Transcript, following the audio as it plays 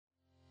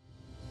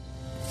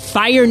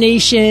Fire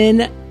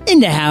Nation in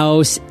the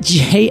house,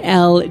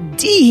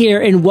 JLD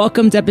here, and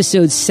welcome to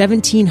episode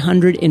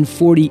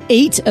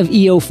 1748 of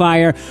EO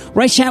Fire,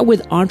 where I chat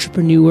with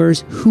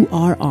entrepreneurs who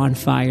are on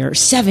fire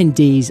 7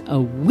 days a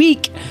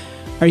week.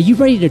 Are you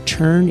ready to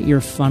turn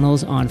your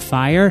funnels on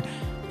fire?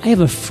 I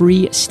have a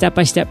free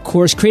step-by-step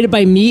course created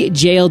by me,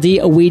 JLD,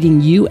 awaiting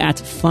you at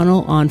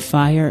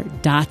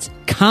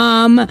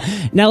funnelonfire.com.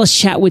 Now let's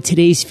chat with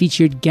today's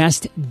featured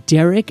guest,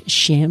 Derek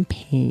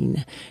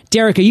Champagne.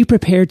 Derek, are you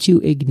prepared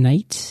to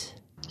ignite?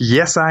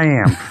 Yes, I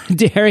am.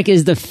 Derek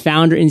is the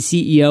founder and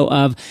CEO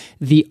of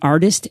The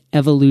Artist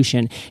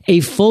Evolution, a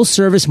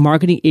full-service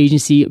marketing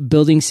agency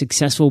building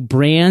successful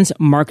brands,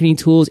 marketing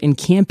tools, and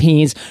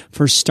campaigns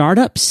for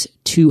startups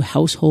to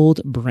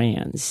household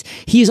brands.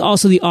 He is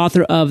also the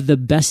author of the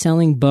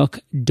bestselling book,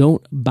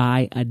 Don't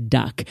Buy a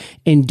Duck,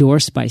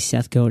 endorsed by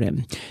Seth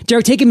Godin.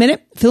 Derek, take a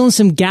minute, fill in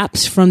some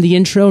gaps from the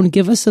intro, and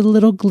give us a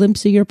little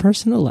glimpse of your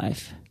personal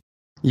life.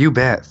 You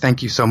bet.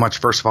 Thank you so much.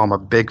 First of all, I'm a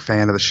big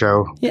fan of the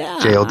show, Yeah.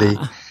 JLD.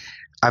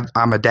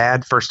 I'm a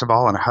dad, first of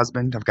all, and a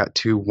husband. I've got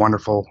two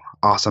wonderful,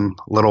 awesome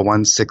little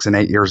ones, 6 and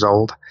 8 years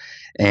old.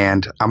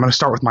 And I'm going to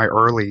start with my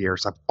early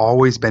years. I've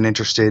always been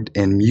interested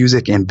in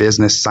music and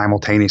business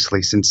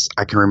simultaneously since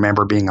I can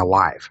remember being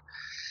alive.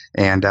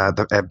 And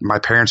my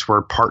parents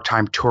were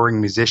part-time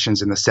touring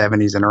musicians in the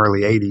 70s and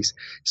early 80s.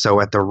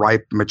 So at the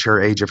ripe, mature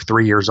age of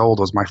 3 years old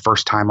was my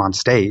first time on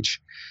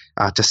stage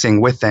to sing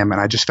with them. And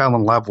I just fell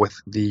in love with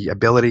the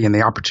ability and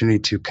the opportunity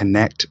to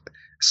connect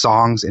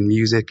songs and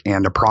music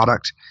and a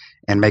product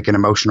and make an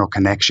emotional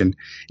connection.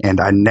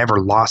 And I never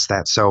lost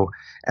that. So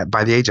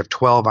by the age of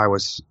 12, I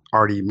was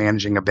already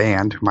managing a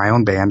band, my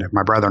own band,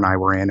 my brother and I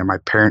were in, and my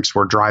parents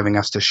were driving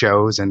us to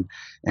shows. And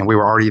we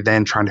were already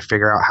then trying to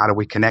figure out, how do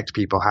we connect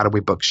people? How do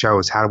we book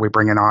shows? How do we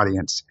bring an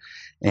audience?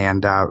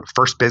 And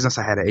first business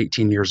I had at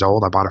 18 years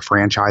old, I bought a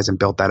franchise and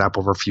built that up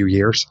over a few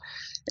years.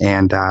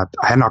 And I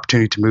had an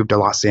opportunity to move to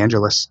Los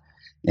Angeles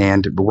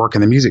and work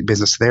in the music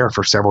business there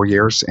for several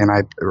years. And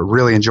I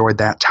really enjoyed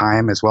that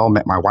time as well.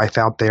 Met my wife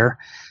out there.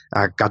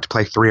 Got to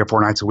play 3 or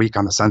 4 nights a week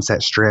on the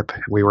Sunset Strip.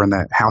 We were in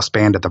the house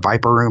band at the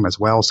Viper Room as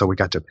well, so we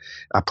got to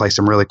play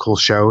some really cool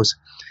shows.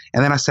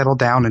 And then I settled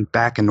down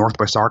back in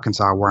Northwest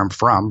Arkansas, where I'm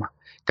from,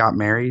 got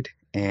married,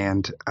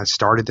 and I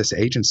started this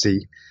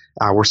agency.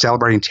 We're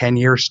celebrating 10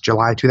 years,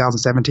 July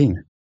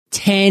 2017.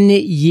 10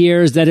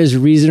 years. That is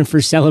reason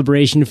for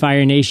celebration,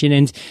 Fire Nation.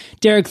 And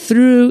Derek,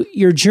 through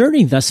your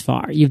journey thus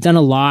far, you've done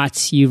a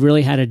lot. You've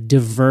really had a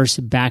diverse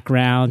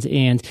background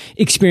and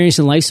experience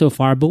in life so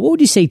far. But what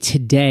would you say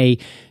today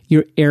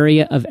your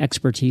area of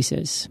expertise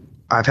is?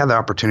 I've had the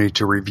opportunity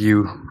to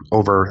review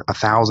over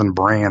 1,000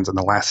 brands in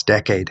the last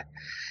decade,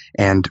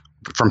 and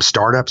from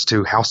startups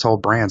to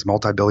household brands,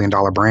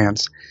 multi-billion-dollar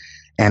brands.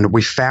 And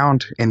we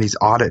found in these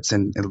audits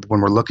and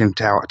when we're looking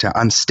to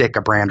unstick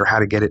a brand or how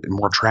to get it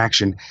more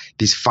traction,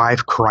 these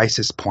 5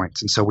 crisis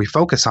points. And so we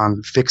focus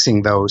on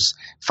fixing those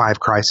 5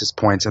 crisis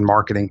points in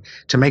marketing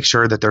to make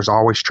sure that there's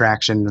always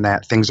traction and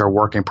that things are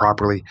working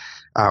properly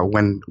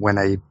when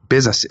a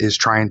business is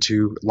trying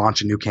to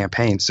launch a new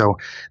campaign. So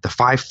the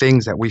 5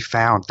 things that we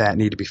found that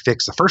need to be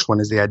fixed. The first one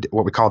is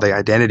what we call the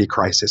identity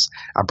crisis,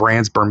 a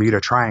brand's Bermuda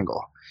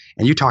Triangle.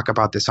 And you talk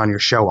about this on your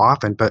show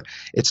often, but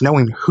it's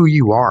knowing who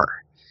you are.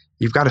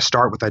 You've got to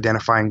start with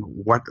identifying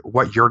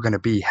what you're going to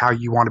be, how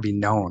you want to be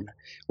known.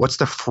 What's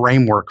the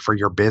framework for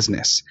your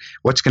business?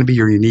 What's going to be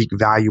your unique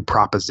value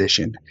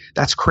proposition?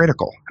 That's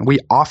critical. And we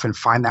often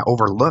find that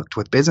overlooked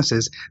with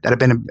businesses that have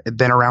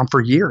been around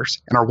for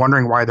years and are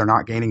wondering why they're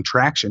not gaining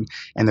traction,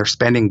 and they're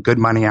spending good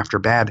money after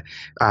bad,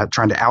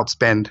 trying to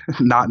outspend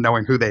not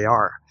knowing who they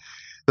are.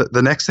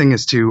 The next thing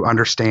is to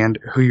understand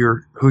who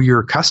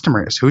your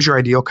customer is. Who's your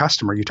ideal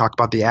customer? You talk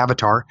about the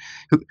avatar.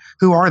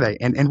 Who are they?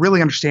 And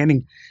really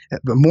understanding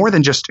more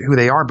than just who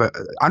they are, but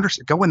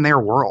go in their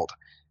world.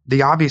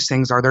 The obvious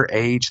things are their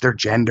age, their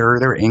gender,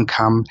 their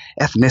income,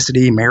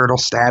 ethnicity, marital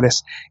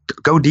status.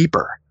 Go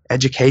deeper.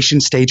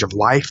 Education, stage of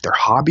life, their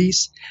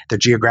hobbies, their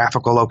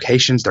geographical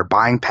locations, their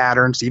buying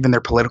patterns, even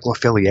their political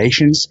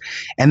affiliations.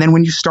 And then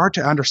when you start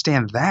to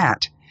understand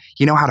that,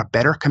 you know how to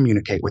better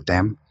communicate with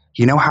them.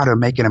 You know how to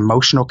make an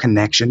emotional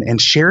connection and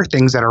share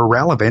things that are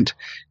relevant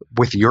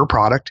with your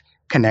product,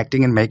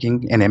 connecting and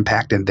making an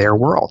impact in their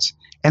worlds.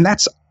 And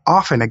that's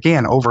often,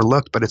 again,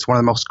 overlooked, but it's one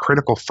of the most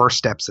critical first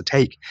steps to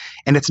take.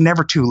 And it's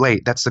never too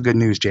late. That's the good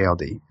news,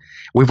 JLD.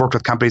 We've worked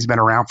with companies that have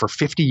been around for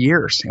 50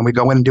 years, and we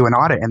go in and do an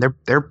audit, and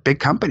they're big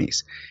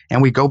companies.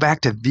 And we go back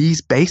to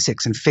these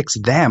basics and fix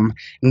them.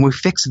 And when we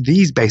fix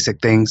these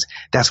basic things,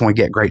 that's when we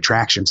get great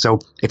traction. So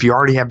if you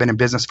already have been in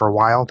business for a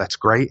while, that's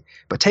great.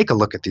 But take a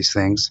look at these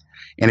things.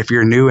 And if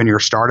you're new and you're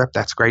a startup,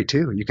 that's great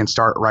too. You can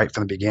start right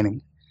from the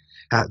beginning.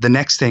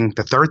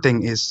 The third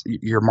thing is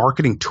your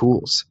marketing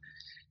tools.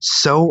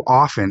 So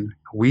often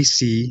we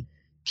see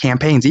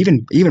campaigns,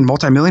 even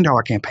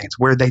multi-million-dollar campaigns,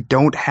 where they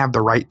don't have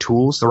the right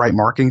tools, the right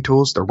marketing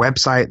tools, their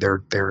website,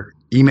 their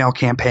email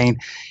campaign.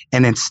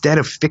 And instead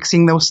of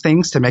fixing those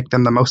things to make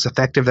them the most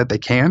effective that they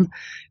can,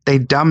 they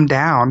dumb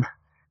down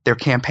their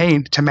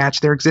campaign to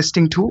match their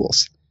existing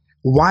tools.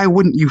 why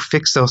wouldn't you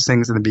fix those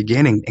things in the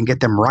beginning and get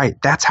them right?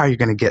 That's how you're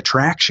going to get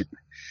traction.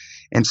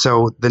 And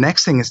so the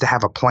next thing is to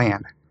have a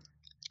plan.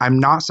 I'm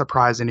not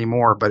surprised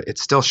anymore, but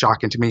it's still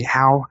shocking to me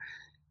how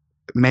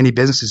many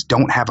businesses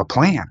don't have a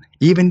plan,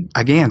 even,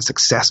 again,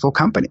 successful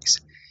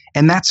companies.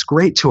 And that's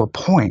great to a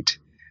point.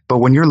 But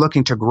when you're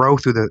looking to grow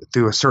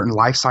through a certain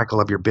life cycle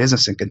of your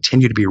business and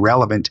continue to be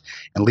relevant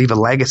and leave a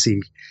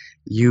legacy,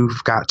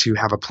 you've got to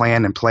have a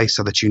plan in place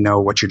so that you know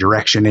what your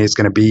direction is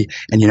going to be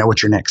and you know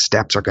what your next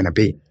steps are going to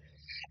be.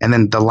 And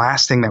then the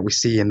last thing that we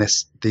see in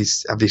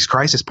these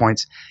crisis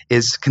points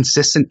is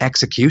consistent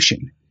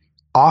execution.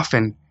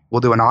 Often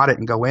we'll do an audit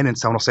and go in and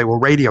someone will say, well,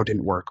 radio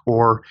didn't work,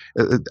 or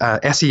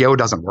SEO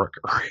doesn't work.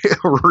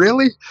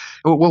 Really?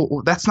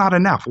 Well, that's not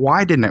enough.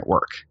 Why didn't it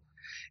work?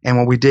 And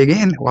when we dig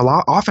in, well,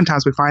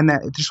 oftentimes we find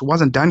that it just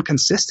wasn't done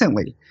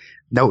consistently.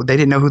 No, they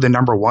didn't know who the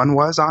number one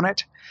was on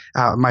it.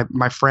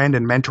 My friend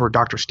and mentor,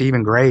 Dr.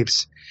 Stephen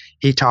Graves,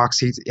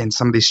 he's in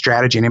some of these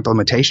strategy and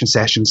implementation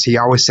sessions. He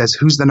always says,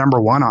 who's the number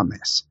one on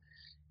this?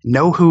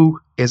 Know who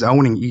is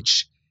owning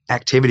each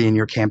activity in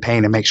your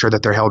campaign and make sure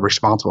that they're held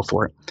responsible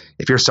for it.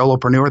 If you're a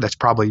solopreneur, that's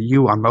probably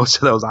you on most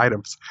of those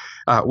items.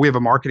 We have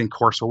a marketing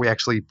course where we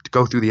actually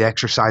go through the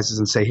exercises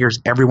and say, here's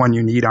everyone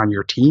you need on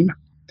your team.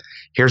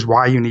 Here's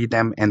why you need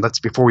them. And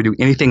before we do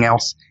anything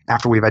else,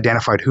 after we've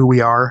identified who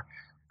we are,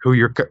 who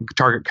your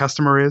target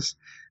customer is,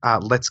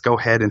 let's go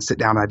ahead and sit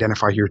down and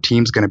identify who your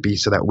team's going to be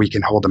so that we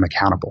can hold them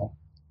accountable.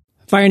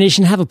 Fire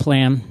Nation, have a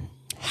plan.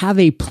 Have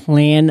a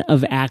plan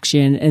of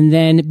action, and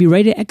then be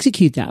ready to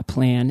execute that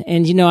plan.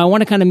 And, I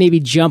want to kind of maybe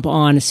jump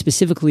on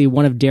specifically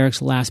one of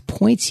Derek's last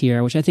points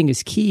here, which I think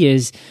is key,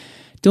 is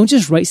don't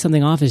just write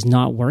something off as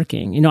not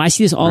working. I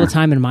see this all the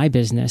time in my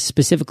business,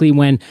 specifically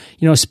when,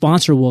 a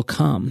sponsor will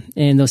come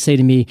and they'll say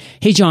to me,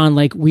 hey, John,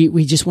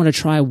 we just want to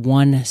try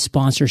one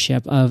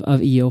sponsorship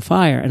of EO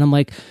Fire. And I'm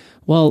like,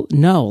 well,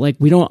 no,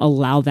 we don't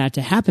allow that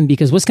to happen,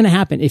 because what's going to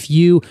happen if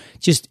you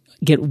just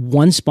get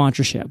one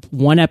sponsorship,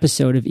 one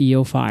episode of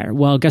EO Fire?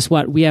 Well, guess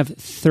what? We have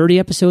 30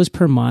 episodes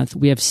per month.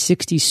 We have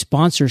 60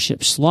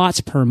 sponsorship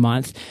slots per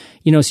month.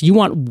 So you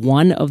want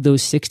one of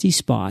those 60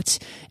 spots.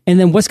 And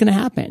then what's going to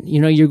happen?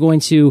 You're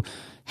going to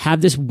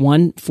have this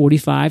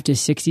 145 to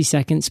 60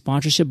 second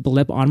sponsorship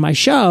blip on my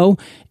show.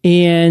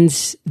 And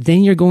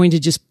then you're going to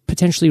just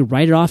potentially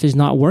write it off as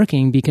not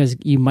working, because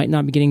you might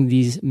not be getting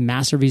these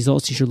massive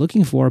results that you're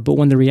looking for. But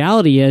when the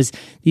reality is,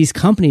 these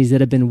companies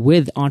that have been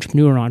with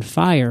Entrepreneur on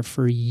Fire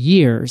for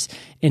years,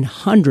 and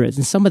hundreds,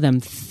 and some of them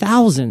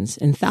thousands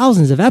and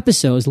thousands of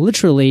episodes,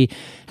 literally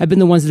have been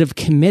the ones that have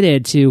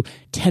committed to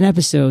 10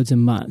 episodes a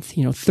month,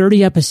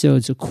 30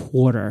 episodes a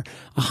quarter,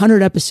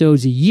 100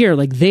 episodes a year.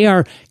 They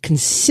are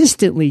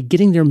consistently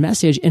getting their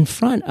message in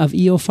front of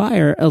EO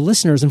Fire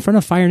listeners, in front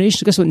of Fire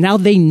Nation. Guess what? Now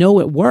they know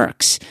it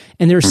works,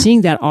 and they're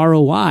seeing that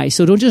ROI.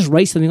 So don't just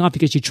write something off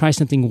because you try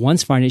something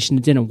once, Fire Nation,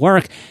 that didn't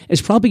work.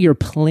 It's probably your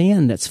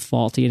plan that's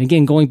faulty. And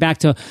again, going back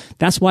to,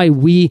 that's why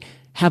we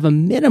have a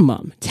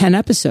minimum 10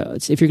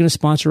 episodes if you're going to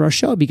sponsor our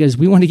show, because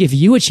we want to give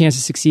you a chance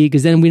to succeed,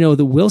 because then we know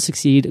that we'll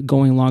succeed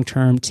going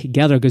long-term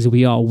together, because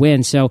we all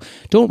win. So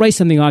don't write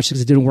something off just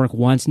because it didn't work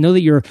once. Know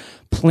that your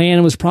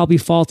plan was probably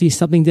faulty.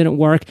 Something didn't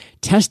work.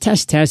 Test,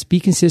 be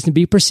consistent,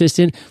 be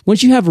persistent.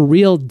 Once you have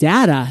real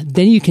data,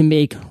 then you can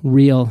make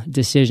real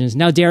decisions.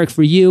 Now, Derek,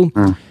 for you,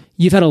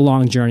 you've had a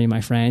long journey,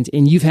 my friend,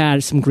 and you've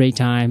had some great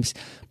times,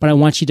 but I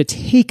want you to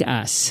take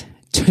us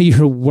to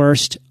your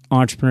worst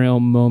entrepreneurial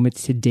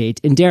moments to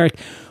date. And Derek,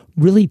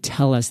 really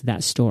tell us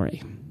that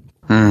story.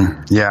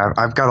 Yeah,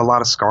 I've got a lot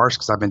of scars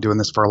because I've been doing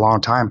this for a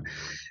long time.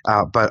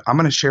 But I'm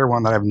going to share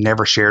one that I've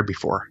never shared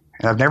before.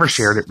 And I've never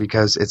shared it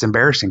because it's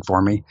embarrassing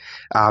for me.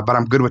 But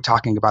I'm good with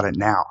talking about it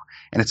now.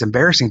 And it's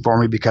embarrassing for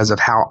me because of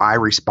how I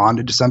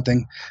responded to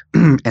something,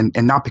 and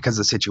not because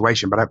of the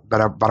situation, but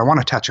I want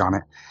to touch on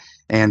it.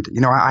 And,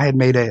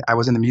 I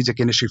was in the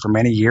music industry for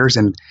many years,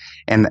 and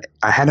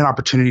I had an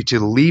opportunity to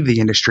leave the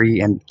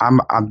industry, and I'm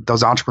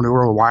those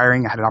entrepreneurial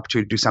wiring. I had an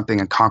opportunity to do something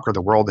and conquer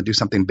the world and do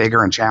something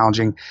bigger and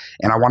challenging.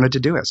 And I wanted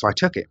to do it. So I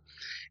took it.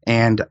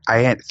 And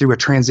through a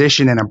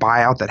transition and a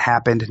buyout that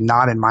happened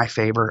not in my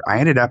favor, I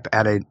ended up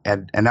at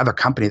another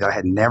company that I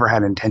had never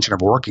had an intention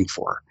of working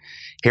for.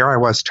 Here I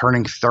was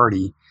turning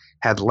 30,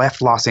 had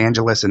left Los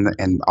Angeles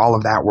and all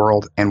of that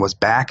world, and was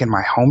back in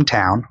my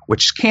hometown,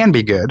 which can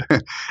be good.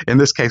 In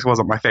this case,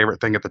 wasn't my favorite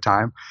thing at the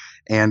time.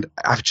 And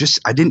I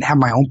didn't have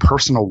my own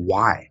personal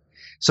why.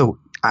 So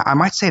I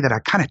might say that I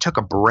kind of took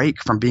a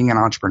break from being an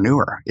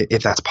entrepreneur,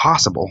 if that's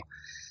possible.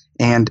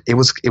 And it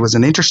was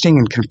an interesting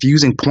and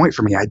confusing point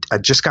for me. I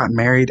just got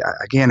married.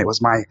 Again, it was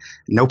my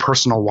no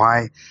personal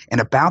why.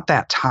 And about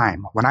that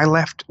time, when I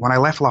left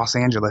Los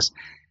Angeles,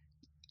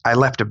 I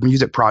left a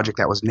music project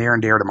that was near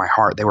and dear to my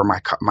heart. They were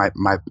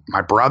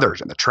my brothers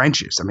in the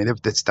trenches. I mean,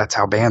 that's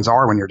how bands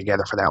are when you're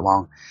together for that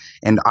long.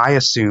 And I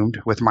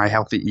assumed, with my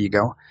healthy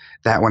ego,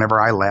 that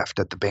whenever I left,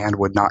 that the band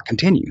would not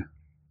continue,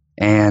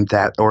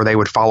 or they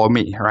would follow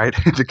me, right?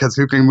 Because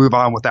who can move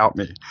on without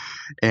me?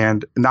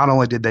 And not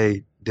only did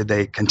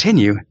they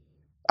continue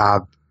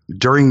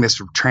during this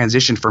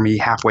transition for me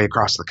halfway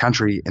across the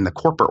country in the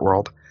corporate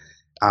world,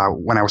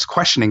 when I was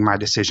questioning my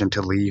decision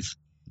to leave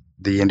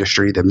the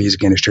industry, the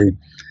music industry,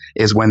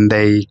 is when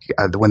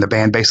the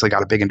band basically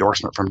got a big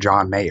endorsement from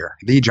John Mayer,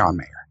 the John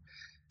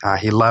Mayer.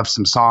 He loved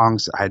some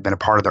songs. I had been a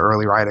part of the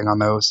early writing on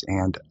those,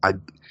 and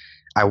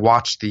I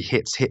watched the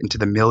hits hit into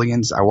the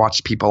millions. I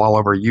watched people all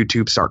over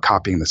YouTube start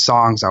copying the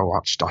songs. I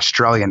watched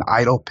Australian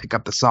Idol pick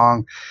up the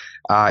song,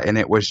 and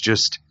it was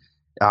just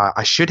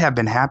I should have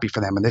been happy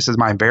for them. And this is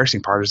my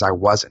embarrassing part, is I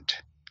wasn't.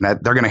 And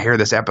they're going to hear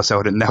this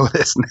episode and know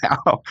this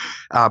now.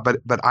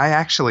 But I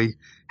actually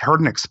heard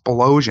an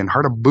explosion,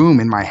 heard a boom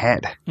in my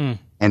head,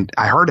 and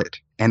I heard it,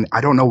 and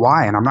I don't know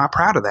why, and I'm not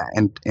proud of that.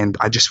 And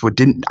I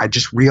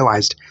just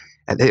realized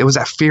it was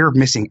that fear of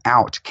missing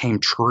out came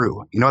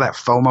true. You know, that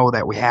FOMO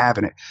that we have,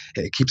 and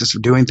it keeps us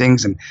from doing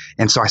things.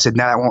 And so I said,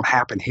 no, that won't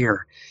happen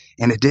here.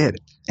 And it did.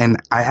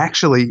 And I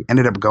actually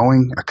ended up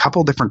going a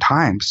couple different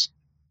times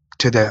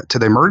to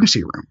the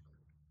emergency room,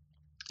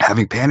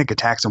 having panic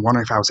attacks and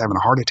wondering if I was having a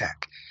heart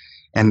attack.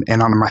 And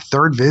on my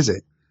third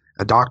visit,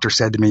 a doctor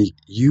said to me,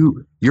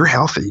 you're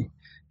healthy.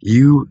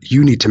 You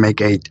need to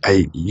make you're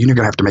going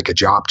to have to make a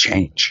job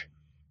change.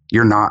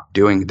 You're not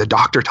doing, the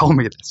doctor told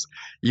me this.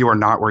 You are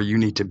not where you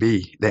need to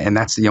be. And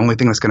that's the only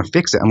thing that's going to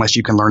fix it, unless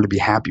you can learn to be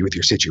happy with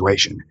your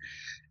situation.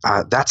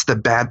 That's the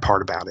bad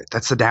part about it.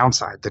 That's the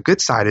downside. The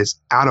good side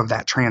is, out of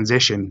that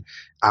transition,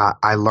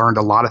 I learned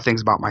a lot of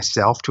things about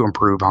myself to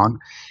improve on.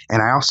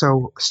 And I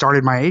also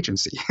started my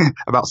agency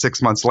about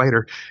 6 months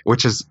later,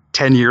 which is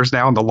 10 years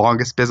now and the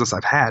longest business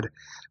I've had.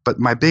 But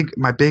my big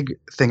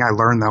thing I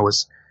learned, though,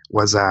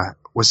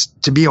 was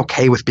to be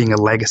okay with being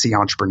a legacy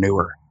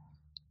entrepreneur.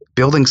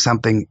 Building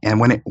something,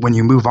 and when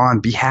you move on,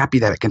 be happy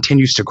that it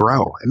continues to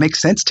grow. It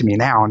makes sense to me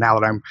now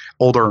that I'm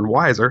older and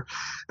wiser,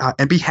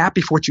 and be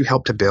happy for what you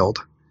helped to build,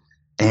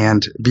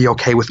 and be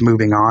okay with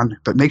moving on.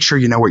 But make sure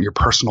you know what your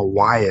personal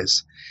why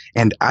is.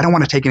 And I don't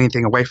want to take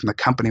anything away from the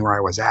company where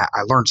I was at.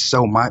 I learned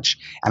so much,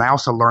 and I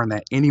also learned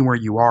that anywhere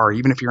you are,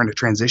 even if you're in a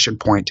transition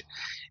point,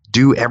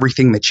 do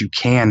everything that you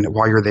can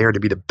while you're there to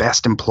be the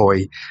best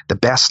employee, the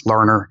best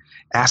learner,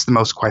 ask the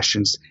most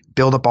questions,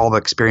 build up all the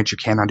experience you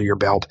can under your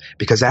belt,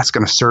 because that's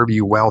going to serve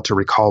you well to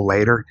recall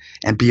later,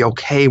 and be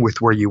okay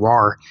with where you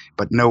are,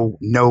 but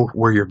know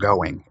where you're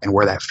going and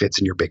where that fits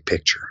in your big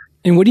picture.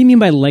 And what do you mean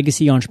by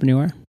legacy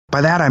entrepreneur?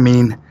 By that, I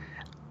mean,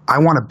 I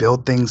want to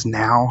build things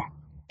now.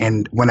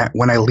 And when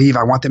I leave,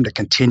 I want them to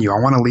continue. I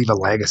want to leave a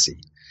legacy.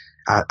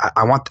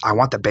 I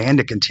want the band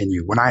to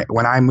continue. When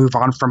I move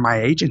on from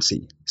my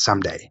agency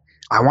someday,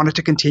 I want it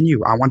to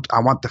continue. I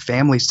want the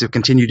families to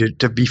continue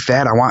to be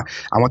fed. I want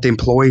the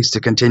employees to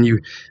continue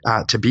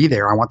to be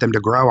there. I want them to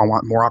grow. I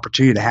want more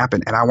opportunity to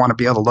happen. And I want to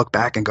be able to look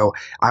back and go,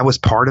 I was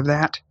part of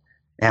that.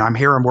 And I'm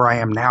here and where I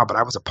am now, but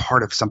I was a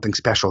part of something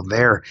special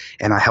there.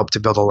 And I helped to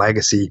build a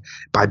legacy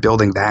by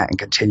building that and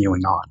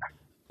continuing on.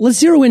 Let's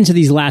zero into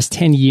these last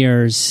 10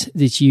 years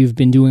that you've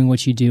been doing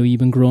what you do. You've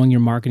been growing your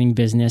marketing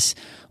business.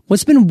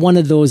 What's been one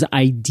of those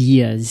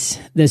ideas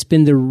that's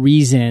been the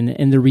reason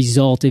and the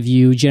result of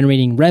you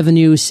generating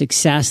revenue,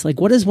 success? Like,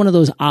 what is one of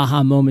those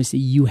aha moments that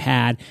you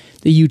had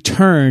that you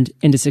turned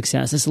into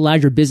success? This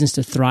allowed your business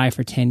to thrive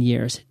for 10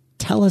 years.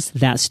 Tell us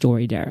that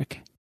story, Derek.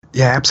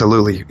 Yeah,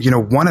 absolutely. You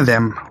know, one of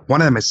them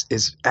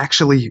is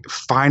actually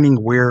finding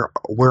where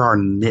our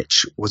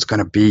niche was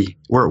going to be.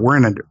 We're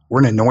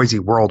in a noisy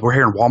world. We're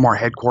here in Walmart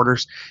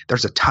headquarters.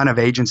 There's a ton of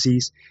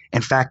agencies.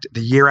 In fact, the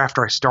year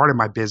after I started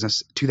my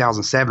business,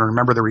 2007,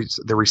 remember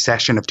the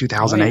recession of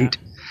 2008?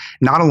 Oh, yeah.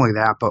 Not only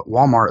that, but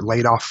Walmart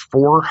laid off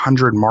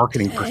 400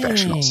 marketing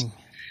professionals.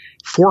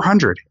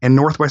 400 in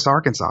Northwest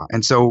Arkansas.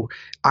 And so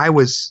I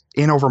was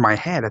in over my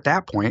head at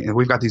that point, and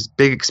we've got these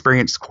big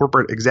experienced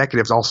corporate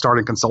executives all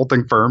starting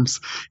consulting firms.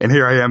 And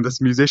here I am,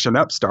 this musician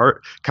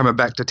upstart coming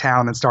back to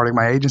town and starting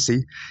my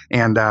agency.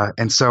 And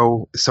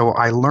so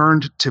I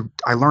learned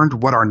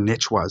what our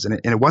niche was. And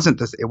it wasn't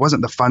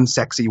the fun,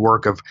 sexy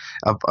work of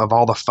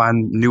all the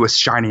fun, newest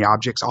shiny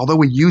objects, although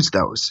we use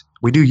those.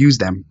 We do use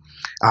them.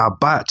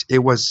 But it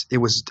was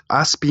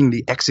us being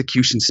the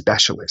execution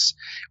specialists.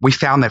 We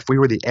found that if we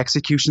were the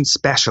execution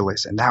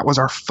specialists, and that was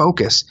our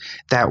focus,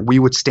 that we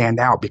would stand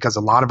out, because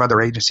a lot of other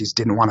agencies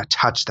didn't want to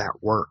touch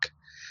that work.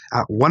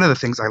 One of the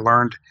things I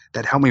learned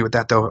that helped me with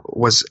that, though,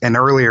 was an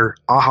earlier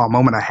aha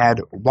moment I had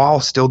while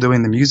still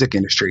doing the music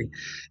industry.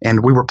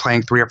 And we were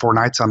playing 3 or 4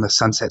 nights on the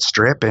Sunset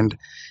Strip, and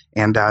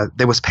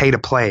there was pay to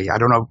play. I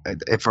don't know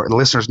if our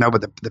listeners know,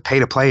 but the pay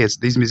to play is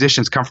these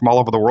musicians come from all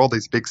over the world,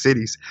 these big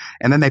cities,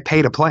 and then they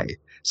pay to play.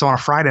 So on a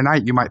Friday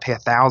night, you might pay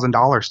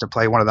 $1,000 to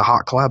play one of the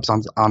hot clubs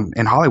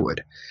in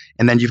Hollywood,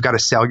 and then you've got to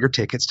sell your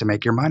tickets to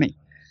make your money.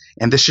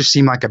 And this just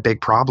seemed like a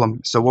big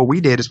problem. So what we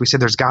did is we said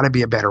there's got to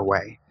be a better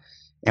way,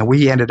 and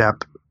we ended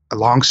up, a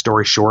long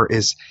story short,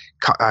 is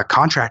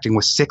contracting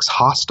with 6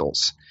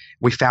 hostels.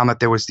 We found that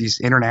there was these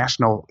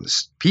international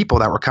people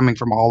that were coming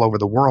from all over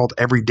the world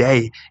every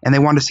day, and they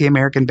wanted to see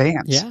American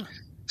bands. Yeah.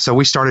 So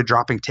we started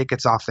dropping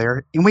tickets off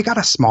there, and we got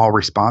a small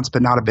response,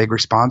 but not a big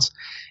response.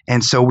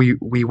 And so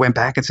we went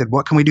back and said,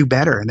 what can we do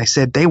better? And they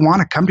said, they want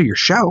to come to your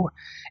show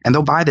and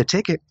they'll buy the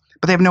ticket,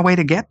 but they have no way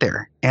to get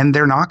there. And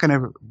they're not going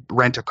to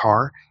rent a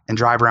car and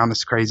drive around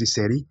this crazy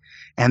city.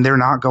 And they're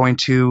not going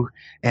to,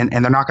 and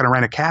they're not going to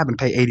rent a cab and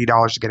pay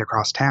 $80 to get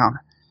across town.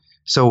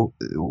 So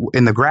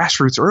in the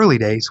grassroots early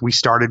days, we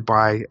started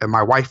by, and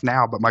my wife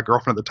now, but my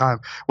girlfriend at the time,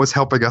 was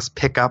helping us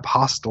pick up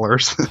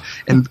hostelers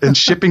and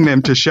shipping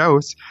them to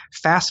shows.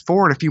 Fast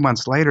forward a few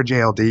months later,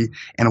 JLD,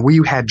 and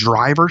we had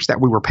drivers that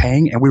we were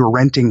paying, and we were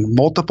renting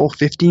multiple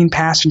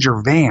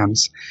 15-passenger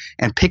vans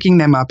and picking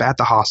them up at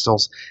the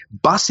hostels,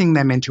 busing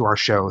them into our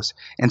shows.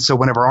 And so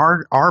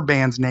whenever our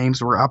band's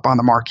names were up on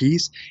the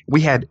marquees,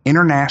 we had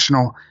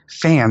international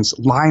fans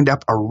lined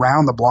up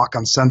around the block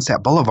on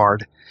Sunset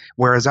Boulevard,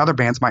 whereas other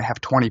bands might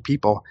have 20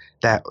 people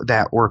that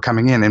were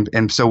coming in.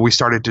 And so we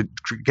started to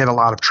get a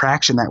lot of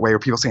traction that way, where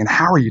people saying,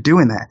 how are you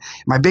doing that?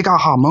 My big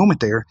aha moment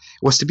there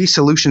was to be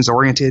solutions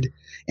oriented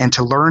and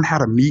to learn how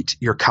to meet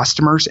your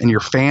customers and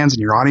your fans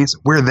and your audience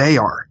where they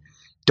are.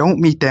 Don't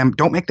meet them.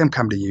 Don't make them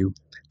come to you.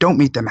 Don't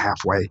meet them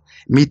halfway.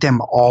 Meet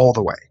them all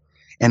the way.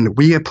 And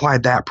we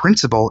applied that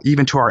principle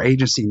even to our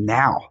agency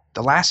now.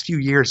 The last few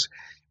years,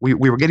 we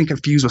were getting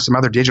confused with some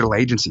other digital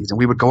agencies, and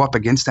we would go up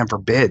against them for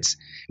bids.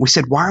 We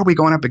said, why are we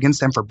going up against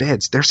them for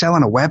bids? They're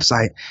selling a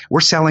website. We're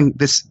selling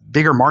this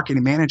bigger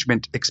marketing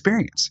management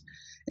experience.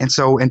 And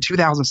so in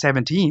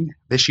 2017,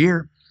 this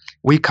year,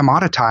 we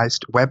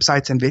commoditized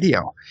websites and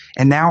video,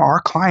 and now our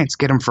clients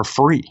get them for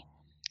free.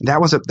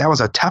 That was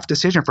a tough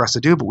decision for us to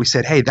do, but we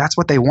said, hey, that's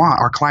what they want.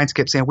 Our clients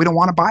kept saying, we don't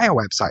want to buy a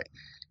website,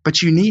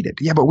 but you need it.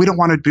 Yeah, but we don't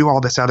want to do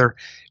all this other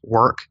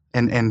work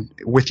and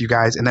with you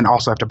guys, and then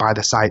also have to buy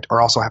the site or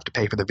also have to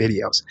pay for the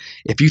videos.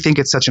 If you think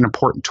it's such an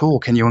important tool,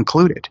 can you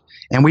include it?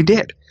 And we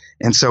did.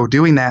 And so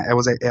doing that,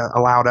 it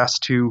allowed us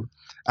to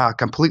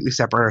completely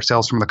separate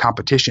ourselves from the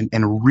competition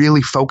and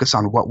really focus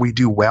on what we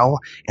do well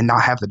and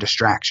not have the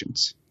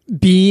distractions.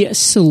 Be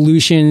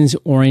solutions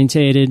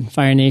orientated,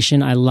 Fire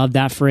Nation. I love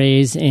that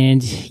phrase.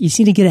 And you just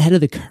need to get ahead of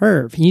the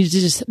curve. You need to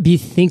just be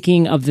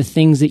thinking of the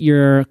things that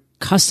your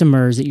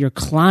customers, that your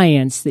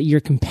clients, that your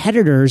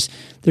competitors,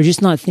 they're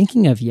just not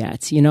thinking of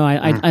yet.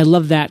 I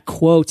love that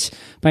quote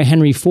by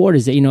Henry Ford,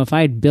 is that, if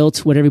I had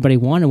built what everybody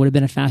wanted, it would have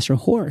been a faster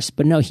horse.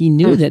 But no, he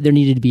knew that there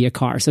needed to be a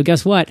car. So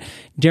guess what?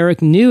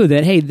 Derek knew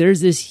that, hey, there's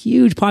this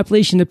huge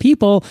population of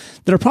people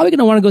that are probably going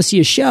to want to go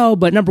see a show.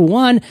 But number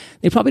one,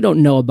 they probably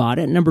don't know about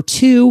it. Number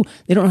two,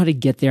 they don't know how to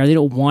get there. They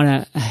don't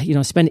want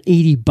to, spend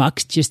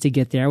 $80 just to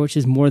get there, which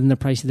is more than the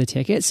price of the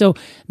ticket. So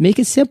make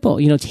it simple,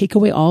 take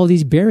away all of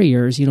these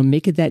barriers,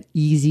 make it that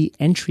easy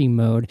entry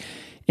mode.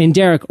 And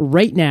Derek,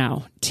 right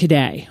now,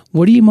 today,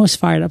 what are you most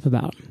fired up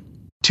about?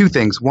 Two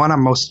things. One,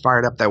 I'm most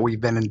fired up that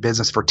we've been in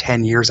business for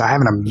 10 years. I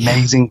have an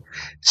amazing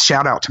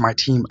shout out to my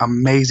team,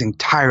 amazing,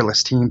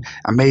 tireless team,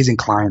 amazing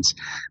clients.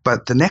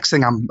 But the next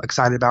thing I'm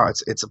excited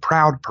about, it's a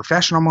proud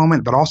professional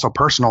moment, but also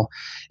personal,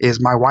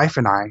 is my wife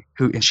and I,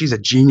 and she's a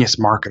genius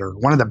marketer,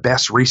 one of the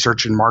best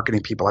research and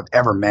marketing people I've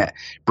ever met,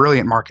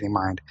 brilliant marketing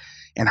mind.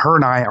 And her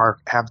and I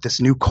have this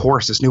new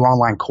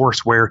online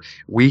course where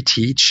we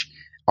teach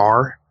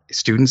our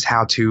students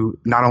how to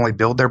not only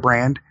build their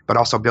brand, but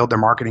also build their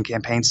marketing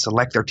campaigns,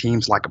 select their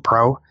teams like a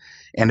pro.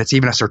 And it's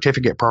even a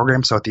certificate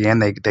program. So at the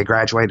end, they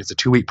graduate. It's a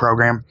 2-week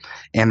program.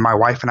 And my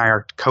wife and I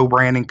are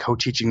co-branding,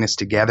 co-teaching this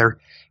together,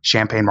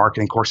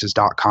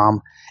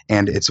 champagnemarketingcourses.com.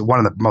 And it's one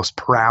of the most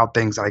proud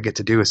things that I get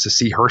to do is to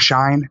see her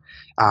shine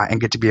and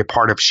get to be a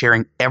part of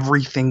sharing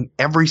every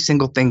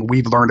single thing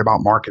we've learned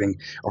about marketing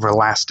over the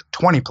last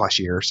 20 plus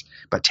years.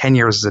 But 10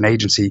 years as an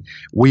agency,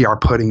 we are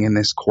putting in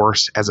this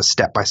course as a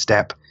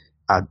step-by-step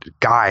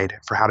guide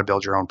for how to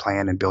build your own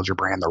plan and build your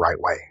brand the right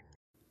way.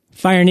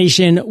 Fire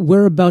Nation,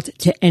 we're about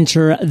to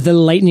enter the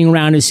lightning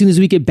round as soon as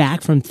we get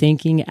back from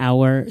thanking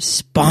our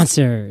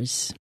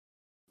sponsors.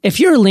 If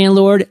you're a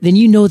landlord, then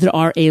you know there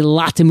are a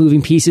lot of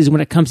moving pieces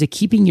when it comes to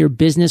keeping your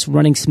business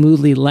running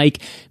smoothly, like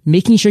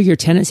making sure your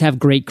tenants have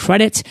great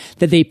credit,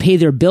 that they pay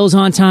their bills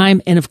on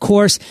time, and of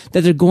course,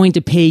 that they're going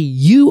to pay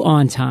you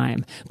on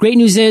time. Great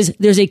news is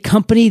there's a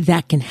company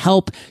that can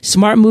help.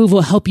 SmartMove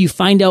will help you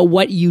find out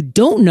what you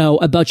don't know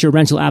about your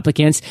rental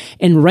applicants.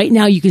 And right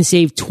now you can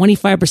save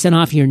 25%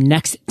 off your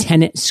next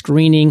tenant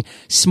screening.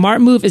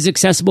 SmartMove is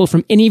accessible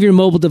from any of your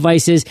mobile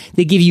devices.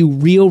 They give you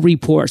real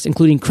reports,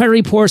 including credit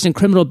reports and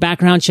criminal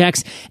background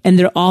checks, and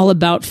they're all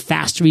about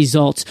fast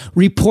results.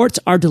 Reports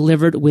are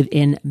delivered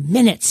within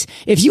minutes.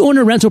 If you own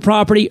a rental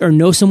property or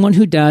know someone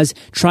who does,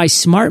 try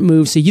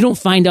SmartMove so you don't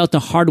find out the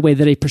hard way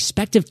that a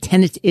prospective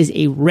tenant is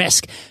a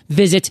risk.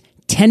 Visit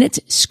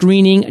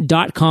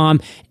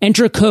tenantscreening.com,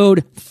 enter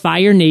code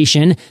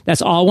FIRENATION,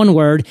 that's all one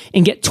word,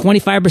 and get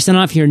 25%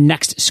 off your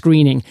next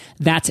screening.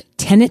 That's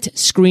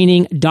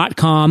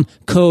tenantscreening.com,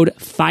 code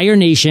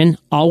FIRENATION,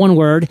 all one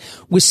word.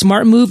 With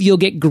SmartMove, you'll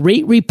get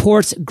great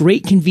reports,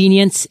 great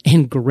convenience,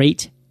 and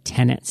great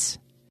tenants.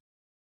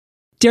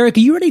 Derek,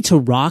 are you ready to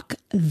rock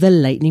the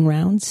lightning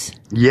rounds?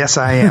 Yes,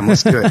 I am.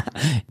 Let's do it.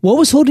 What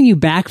was holding you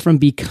back from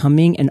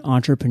becoming an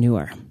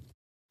entrepreneur?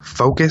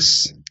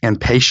 Focus and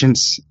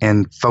patience,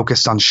 and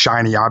focused on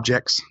shiny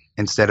objects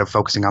instead of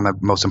focusing on the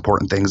most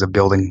important things of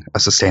building a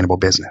sustainable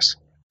business.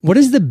 What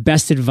is the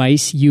best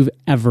advice you've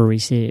ever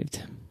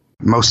received?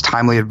 Most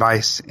timely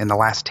advice in the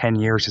last 10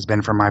 years has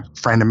been from my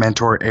friend and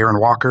mentor, Aaron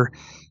Walker.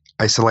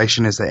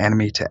 Isolation is the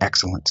enemy to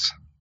excellence.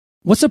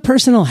 What's a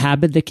personal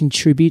habit that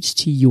contributes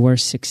to your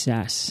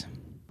success?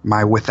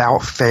 My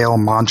without fail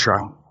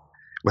mantra.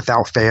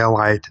 Without fail,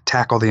 I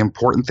tackle the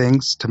important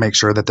things to make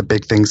sure that the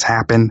big things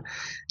happen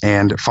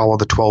and follow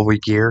the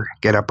 12-week year,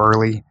 get up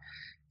early,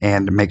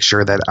 and make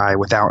sure that I,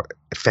 without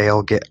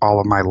fail, get all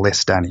of my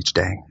lists done each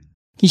day.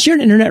 Can you share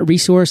an internet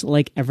resource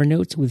like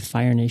Evernote with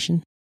Fire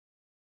Nation?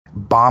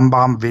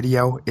 Bomb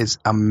Video is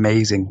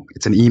amazing.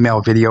 It's an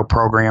email video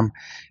program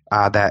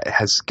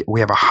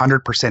we have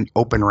 100%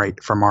 open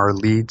rate from our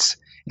leads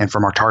and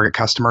from our target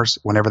customers.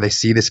 Whenever they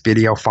see this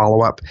video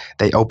follow up,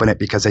 they open it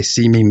because they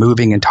see me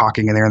moving and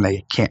talking in there and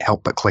they can't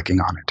help but clicking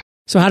on it.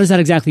 So how does that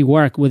exactly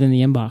work within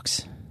the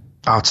inbox?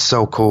 Oh, it's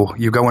so cool.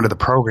 You go into the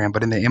program,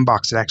 but in the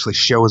inbox, it actually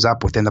shows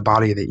up within the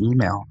body of the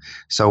email.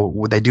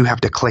 So they do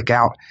have to click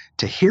out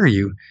to hear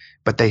you,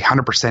 but they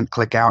 100%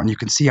 click out, and you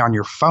can see on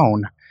your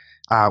phone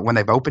when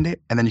they've opened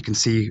it, and then you can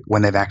see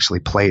when they've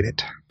actually played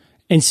it.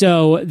 And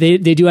so they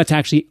do have to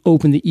actually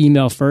open the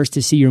email first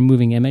to see your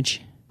moving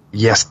image?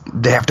 Yes,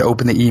 they have to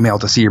open the email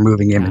to see your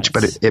moving image,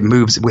 but it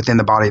moves within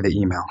the body of the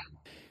email.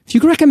 If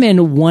you could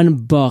recommend one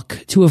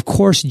book to, of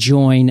course,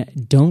 join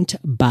Don't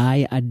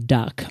Buy a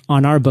Duck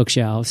on our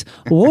bookshelves,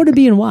 what would it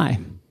be and why?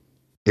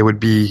 It would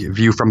be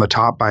View from the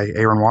Top by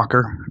Aaron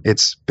Walker.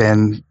 It's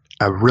been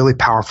a really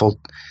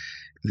powerful.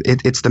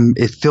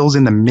 It fills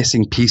in the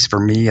missing piece for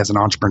me as an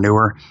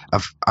entrepreneur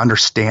of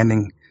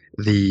understanding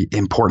the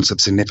importance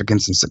of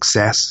significance and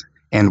success.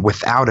 And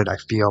without it, I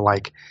feel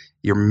like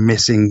you're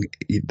missing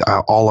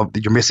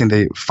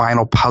the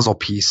final puzzle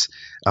piece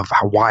of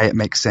why it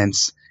makes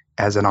sense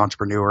as an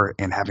entrepreneur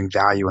and having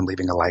value and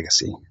leaving a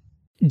legacy.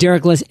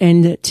 Derek, let's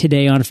end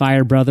today on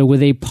fire, brother,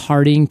 with a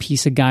parting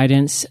piece of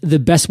guidance, the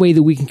best way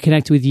that we can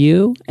connect with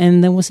you,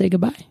 and then we'll say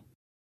goodbye.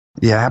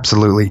 Yeah,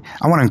 absolutely.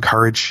 I want to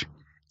encourage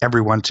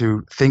everyone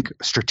to think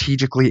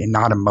strategically and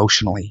not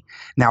emotionally.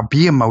 Now,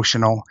 be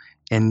emotional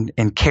in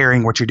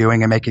caring what you're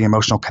doing and making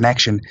emotional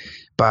connection.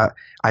 But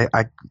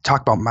I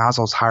talk about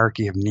Maslow's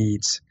hierarchy of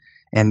needs.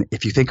 And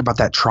if you think about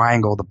that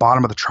triangle, the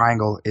bottom of the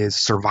triangle is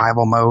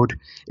survival mode.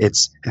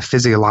 It's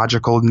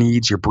physiological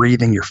needs, your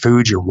breathing, your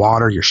food, your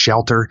water, your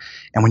shelter.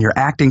 And when you're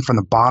acting from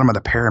the bottom of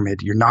the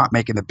pyramid, you're not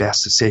making the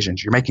best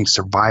decisions. You're making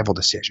survival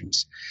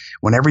decisions.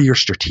 Whenever you're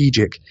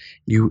strategic,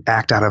 you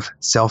act out of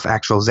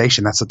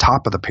self-actualization. That's the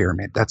top of the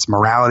pyramid. That's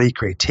morality,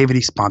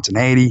 creativity,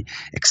 spontaneity,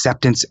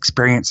 acceptance,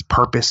 experience,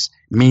 purpose,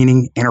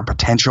 meaning, inner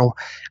potential.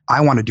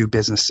 I want to do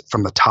business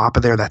from the top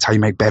of there. That's how you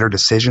make better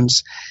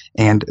decisions.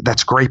 And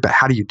that's great, but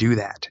how do you do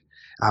that?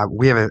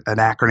 We have an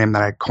acronym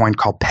that I coined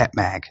called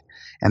PETMAG,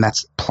 and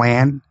that's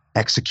plan,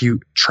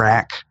 execute,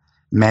 track,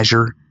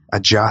 measure,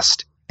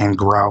 adjust, and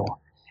grow.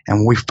 And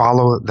when we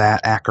follow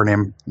that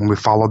acronym, when we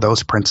follow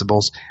those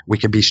principles, we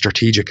can be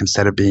strategic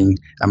instead of being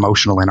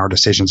emotional in our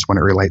decisions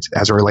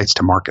as it relates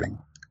to marketing.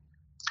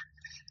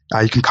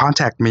 You can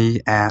contact me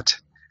at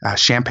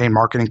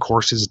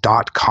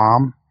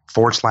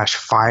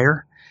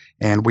champagnemarketingcourses.com/fire.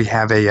 And we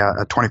have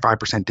a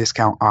 25%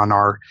 discount on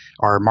our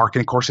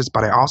marketing courses,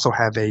 but I also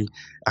have a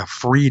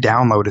free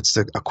download. It's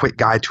a quick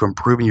guide to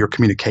improving your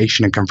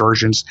communication and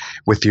conversions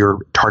with your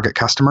target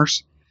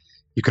customers.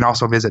 You can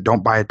also visit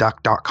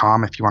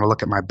don'tbuyaduck.com if you want to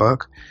look at my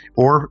book,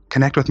 or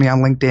connect with me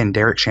on LinkedIn,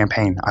 Derek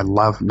Champagne. I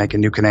love making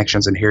new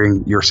connections and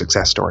hearing your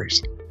success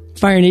stories.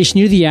 Fire Nation,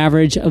 you're the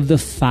average of the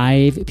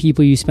 5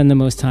 people you spend the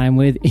most time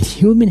with, and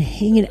you have been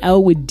hanging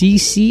out with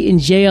DC and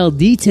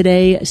JLD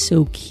today,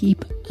 so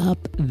keep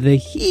up the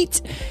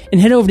heat. And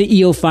head over to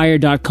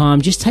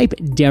eofire.com. Just type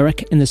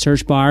Derek in the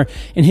search bar,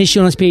 and his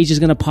show notes page is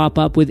going to pop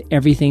up with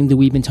everything that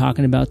we've been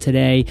talking about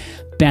today.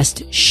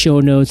 Best show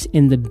notes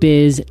in the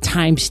biz,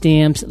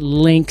 timestamps,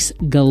 links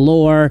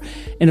galore.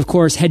 And of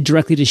course, head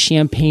directly to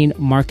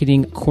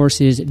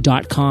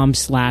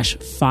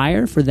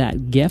champagnemarketingcourses.com/fire for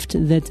that gift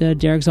that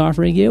Derek's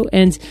offering you.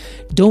 And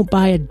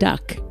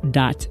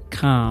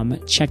don'tbuyaduck.com.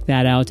 Check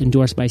that out,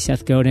 endorsed by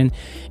Seth Godin.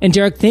 And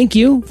Derek, thank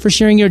you for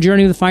sharing your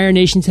journey with Fire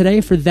Nation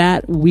today. For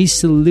that, we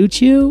salute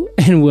you,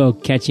 and we'll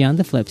catch you on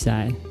the flip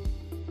side.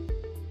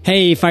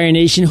 Hey, Fire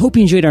Nation. Hope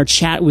you enjoyed our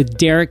chat with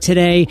Derek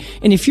today.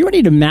 And if you're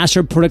ready to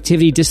master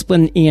productivity,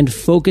 discipline, and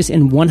focus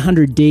in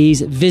 100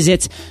 days,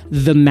 visit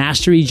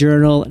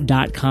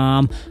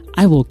themasteryjournal.com.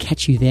 I will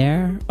catch you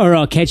there, or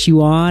I'll catch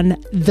you on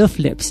the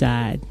flip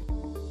side.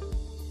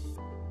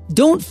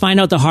 Don't find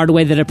out the hard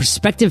way that a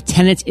prospective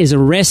tenant is a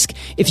risk.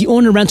 If you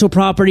own a rental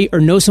property or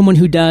know someone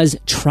who does,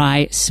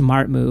 try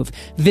SmartMove.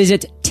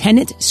 Visit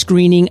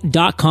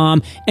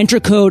tenantscreening.com, enter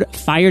code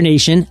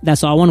FIRENATION,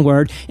 that's all one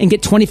word, and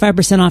get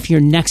 25% off your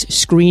next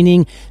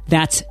screening.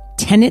 That's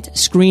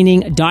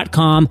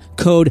tenantscreening.com,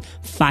 code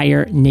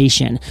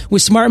FIRENATION.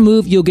 With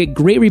SmartMove, you'll get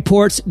great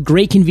reports,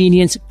 great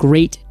convenience,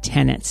 great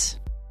tenants.